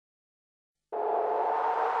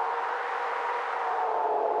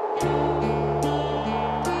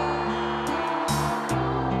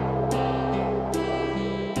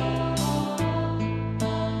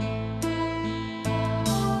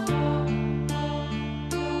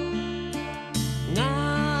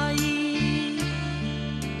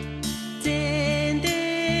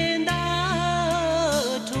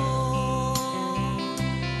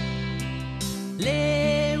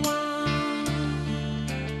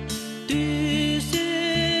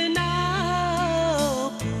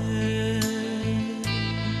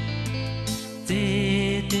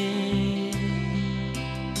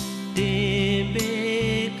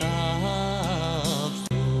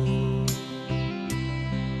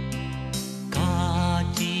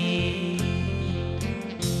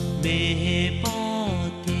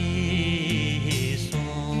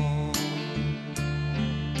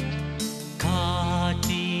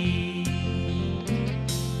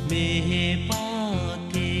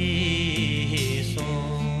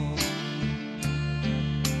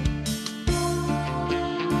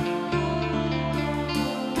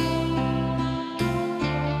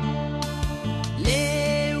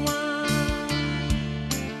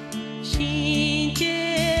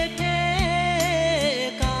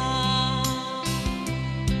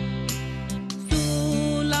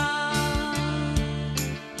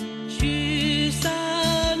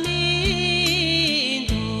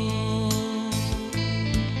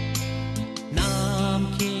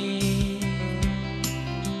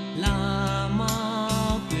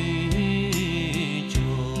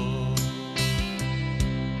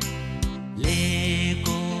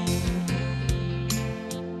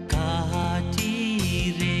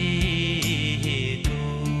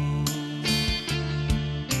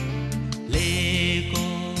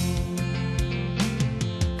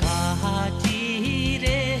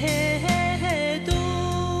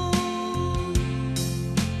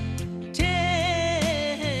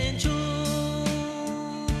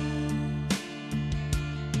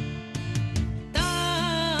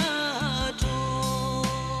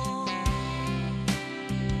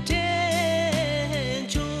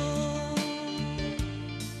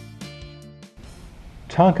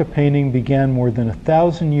Thangka painting began more than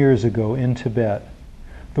 1,000 years ago in Tibet.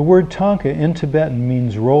 The word Thangka in Tibetan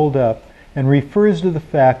means rolled up and refers to the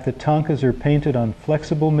fact that Thangkas are painted on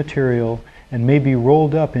flexible material and may be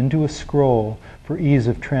rolled up into a scroll for ease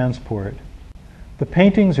of transport. The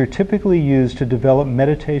paintings are typically used to develop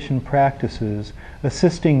meditation practices,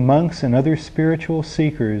 assisting monks and other spiritual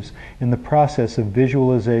seekers in the process of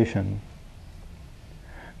visualization.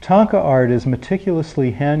 Thangka art is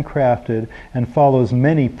meticulously handcrafted and follows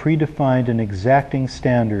many predefined and exacting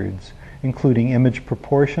standards, including image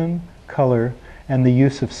proportion, color, and the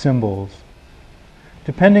use of symbols.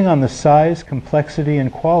 Depending on the size, complexity,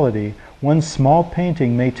 and quality, one small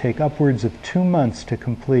painting may take upwards of 2 months to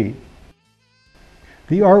complete.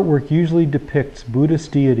 The artwork usually depicts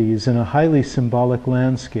Buddhist deities in a highly symbolic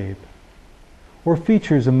landscape, or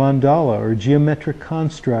features a mandala or geometric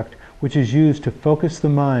construct which is used to focus the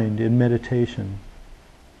mind in meditation.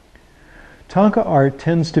 Thangka art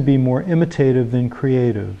tends to be more imitative than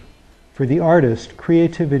creative. For the artist,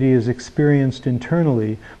 creativity is experienced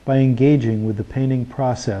internally by engaging with the painting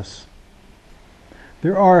process.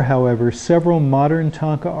 There are, however, several modern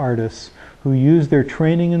Thangka artists who use their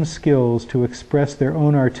training and skills to express their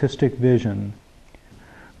own artistic vision.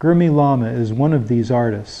 Gurmi Lama is one of these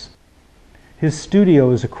artists. His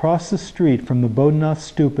studio is across the street from the Bodhnath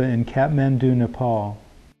Stupa in Kathmandu, Nepal.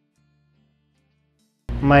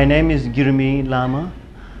 My name is Gurmi Lama.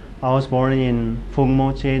 I was born in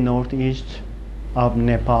Phungmoche, northeast of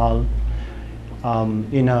Nepal,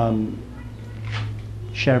 in a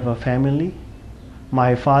Sherpa family.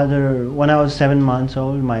 My father, when I was 7 months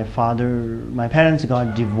old, my parents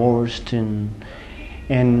got divorced and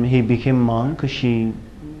he became monk. She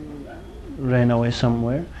ran away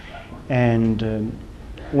somewhere. And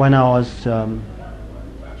when I was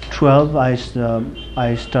 12, I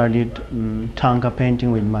started Thangka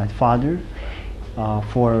painting with my father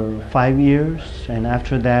for 5 years. And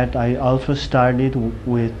after that, I also started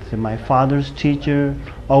with my father's teacher,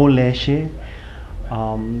 Oleshe.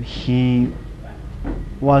 He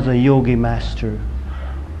was a yogi master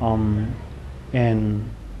and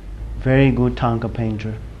very good Thangka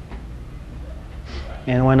painter.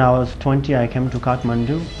 And when I was 20, I came to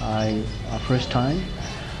Kathmandu. First time,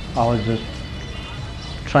 I was just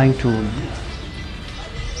trying to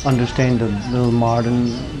understand the little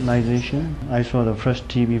modernization. I saw the first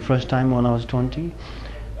TV first time when I was 20.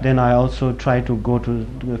 Then I also tried to go to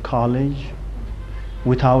the college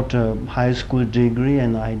without a high school degree,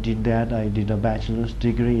 and I did that. I did a bachelor's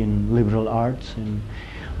degree in liberal arts, and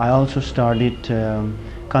I also studied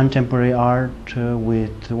contemporary art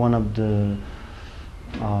with one of the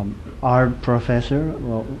art professor,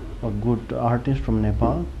 a good artist from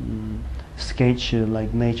Nepal. Sketch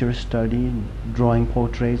like nature study, drawing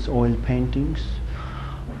portraits, oil paintings.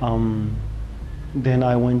 Then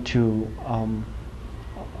I went to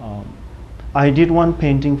I did one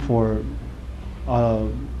painting for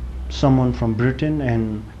someone from Britain,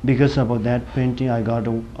 and because of that painting I got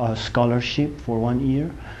a scholarship for 1 year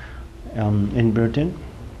in Britain.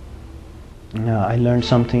 I learned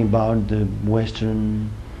something about the Western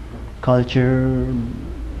culture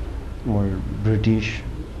or British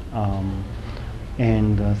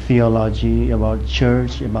and theology, about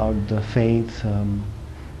church, about the faith,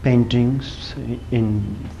 paintings in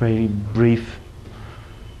very brief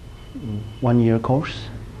 1 year course.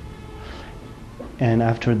 And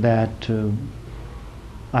after that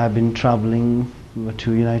I've been traveling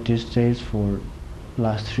to United States for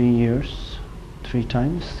last 3 years, 3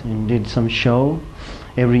 times, and did some show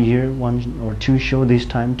every year, 1 or 2 show, this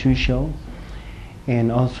time 2 show.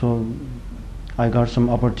 And also I got some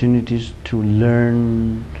opportunities to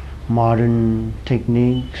learn modern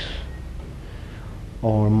techniques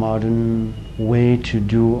or modern way to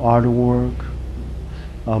do artwork,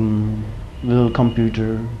 little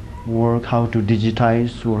computer work, how to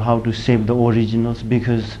digitize or how to save the originals,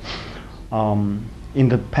 because in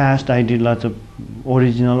the past I did lots of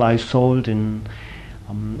original I sold, and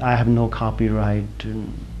I have no copyright,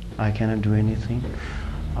 I cannot do anything,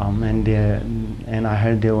 and I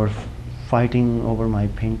heard they were fighting over my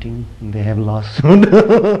painting, and they have lost.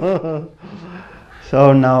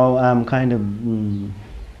 So now I'm kind of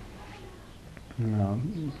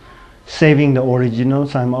saving the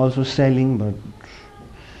originals. I'm also selling, but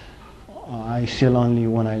I sell only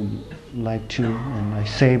when I like to, and I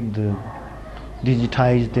save the,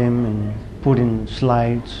 digitize them and put in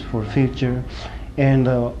slides for future. And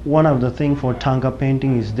one of the things for Thangka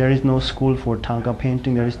painting is there is no school for Thangka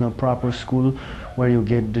painting. There is no proper school where you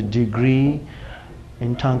get the degree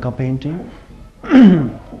in Thangka painting.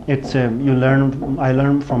 It's you learn. I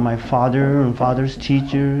learned from my father and father's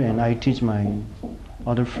teacher, and I teach my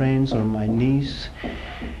other friends or my niece.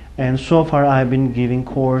 And so far I've been giving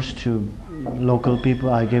course to local people.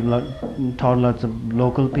 I taught lots of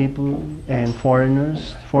local people and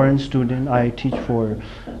foreigners, foreign students. I teach for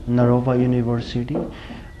Narova University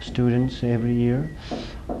students every year.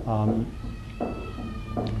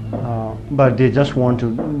 But they just want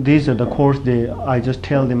to, these are the course, I just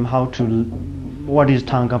tell them how to, what is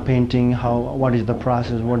Thangka painting, what is the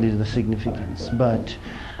process, what is the significance. But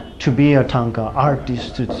to be a Thangka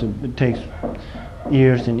artist, it takes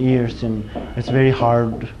years and years, and it's very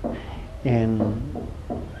hard. And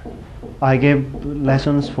I gave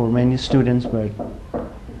lessons for many students, but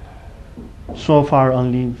so far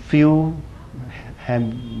only few have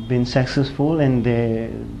been successful, and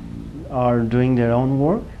they are doing their own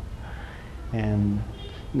work. And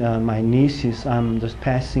my niece I'm just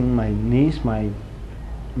passing my niece my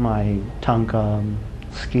Thangka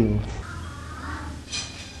skills.